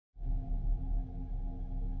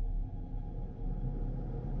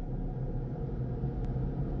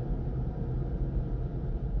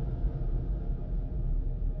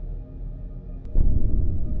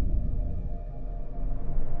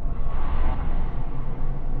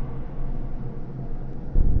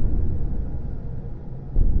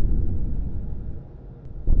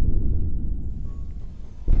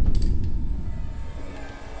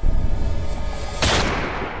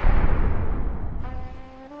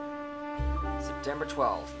September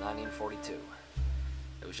 12th, 1942.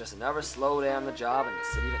 It was just another slow day on the job in the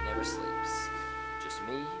city that never sleeps. Just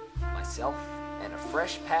me, myself, and a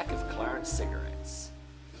fresh pack of Clarence cigarettes.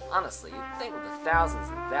 Honestly, you'd think with the thousands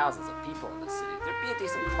and thousands of people in the city, there'd be a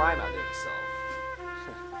decent crime out there to solve.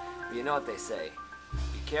 But you know what they say,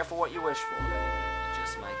 be careful what you wish for, you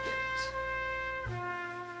just might get it.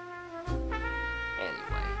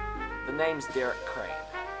 Anyway, the name's Derek Crane.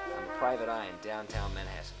 I'm a private eye in downtown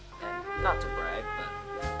Manhattan, and not to brag,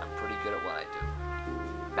 but I'm pretty good at what I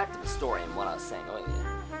do. Back to the story and what I was saying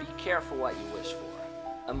earlier. Be careful what you wish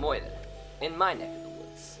for. Amoida, in my neck of the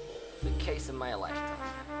woods, the case of my lifetime.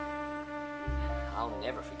 I'll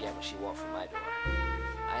never forget when she walked through my door.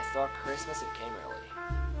 I thought Christmas had came early.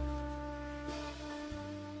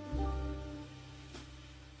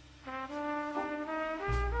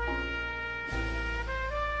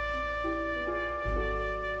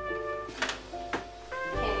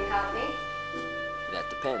 Can you help me? That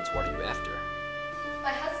depends. What are you after?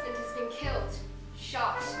 My husband has been killed.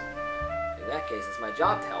 Shot. In that case, it's my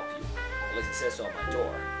job to help you. At least it says so on my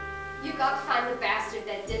door. You got to find the bastard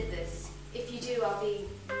that did this. If you do, I'll be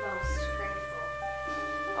most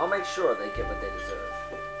grateful. I'll make sure they get what they deserve.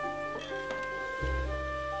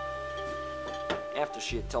 After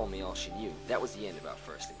she had told me all she knew, that was the end of our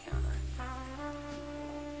first encounter.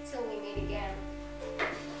 Till we meet again.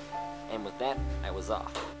 And with that, I was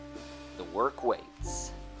off. The work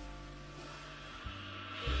waits.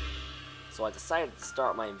 So I decided to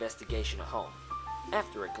start my investigation at home.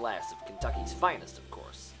 After a glass of Kentucky's finest, of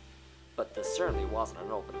course. But this certainly wasn't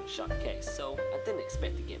an open and shut case, so I didn't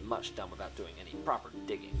expect to get much done without doing any proper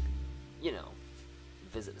digging. You know,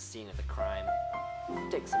 visit the scene of the crime,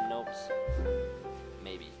 take some notes,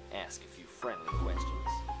 maybe ask a few friendly questions,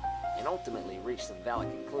 and ultimately reach some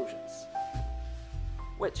valid conclusions.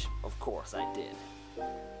 Which, of course, I did.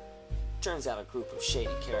 Turns out a group of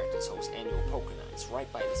shady characters host annual poker nights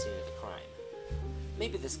right by the scene of the crime.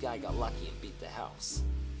 Maybe this guy got lucky and beat the house.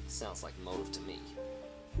 Sounds like motive to me.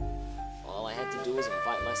 All I had to do was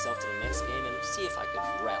invite myself to the next game and see if I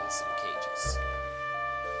could rattle some cages.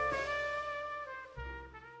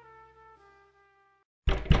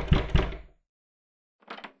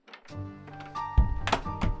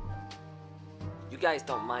 You guys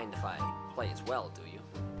don't mind if I play as well, do you?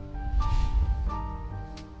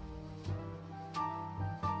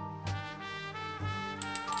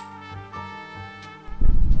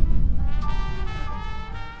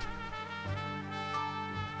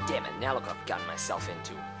 Damn it, now look what I've gotten myself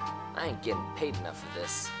into. I ain't getting paid enough for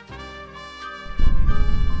this.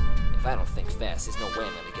 If I don't think fast, there's no way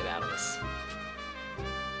I'm gonna get out of this.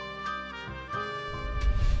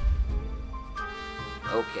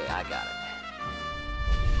 Okay, I got it.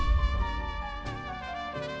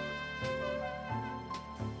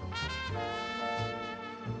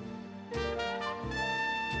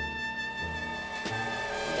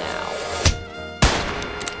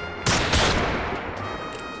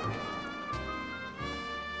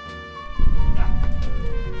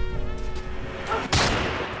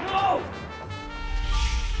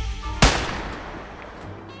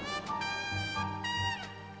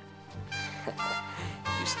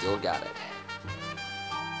 You still got it.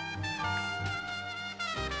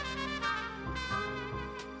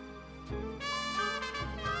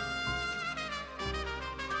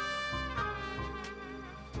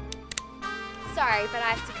 Sorry, but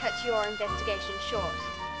I have to cut your investigation short.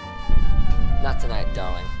 Not tonight,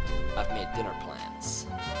 darling. I've made dinner plans.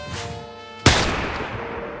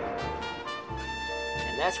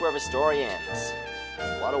 And that's where the story ends.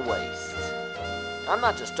 What a waste. I'm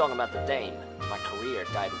not just talking about the dame. My career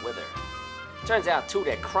died with her. Turns out two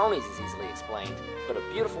dead cronies is easily explained, but a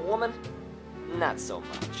beautiful woman? Not so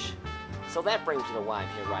much. So that brings me to why I'm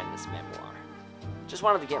here writing this memoir. Just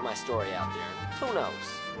wanted to get my story out there, and who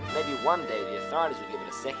knows, maybe one day the authorities will give it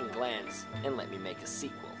a second glance and let me make a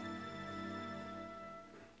sequel.